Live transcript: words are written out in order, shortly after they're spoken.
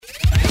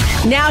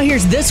Now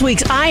here's this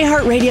week's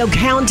iHeartRadio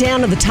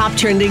countdown of the top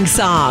trending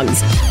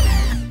songs.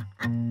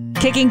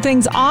 Kicking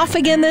things off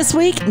again this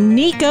week,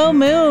 Nico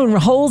Moon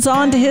holds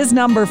on to his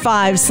number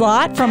 5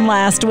 slot from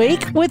last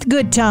week with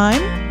Good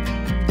Time.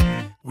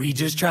 We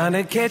just trying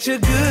to catch a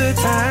good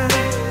time,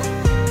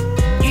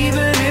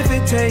 even if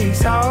it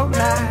takes all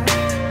night.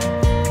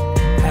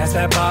 Pass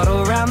that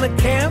bottle around the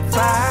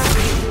campfire.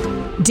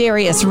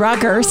 Darius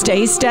Rucker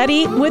stays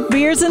steady with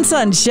Beers and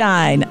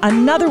Sunshine.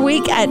 Another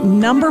week at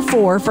number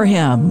 4 for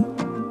him.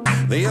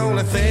 The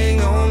only thing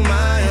on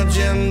my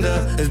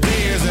agenda is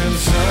beers and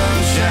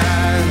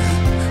sunshine,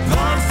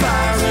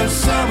 bonfires in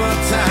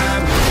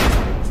summertime.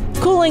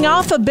 Cooling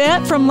off a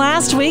bit from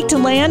last week to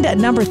land at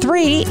number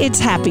 3, it's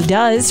Happy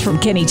Does from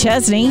Kenny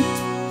Chesney.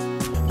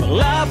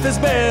 Life is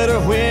better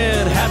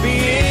when happy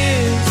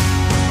is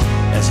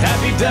as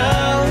happy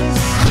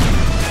does.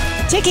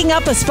 Taking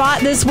up a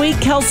spot this week,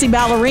 Kelsey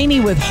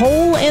Ballerini with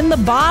Hole in the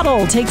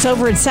Bottle takes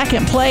over in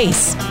second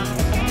place.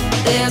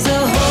 There's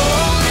a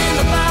hole in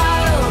the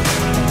bottle,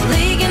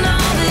 leaking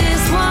all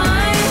this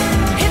wine.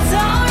 It's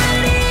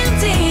already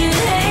empty and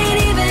it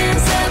ain't even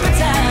supper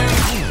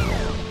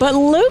time. But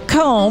Luke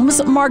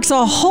Combs marks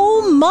a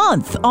whole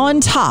month on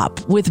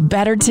top with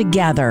Better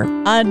Together.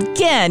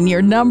 Again,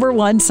 your number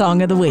 1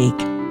 song of the week.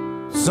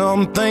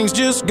 Some things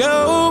just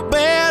go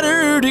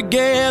better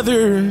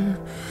together,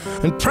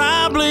 and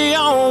probably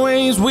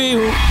always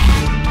will.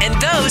 And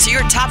those are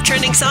your top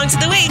trending songs of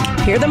the week.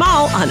 Hear them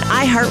all on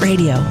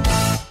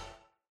iHeartRadio.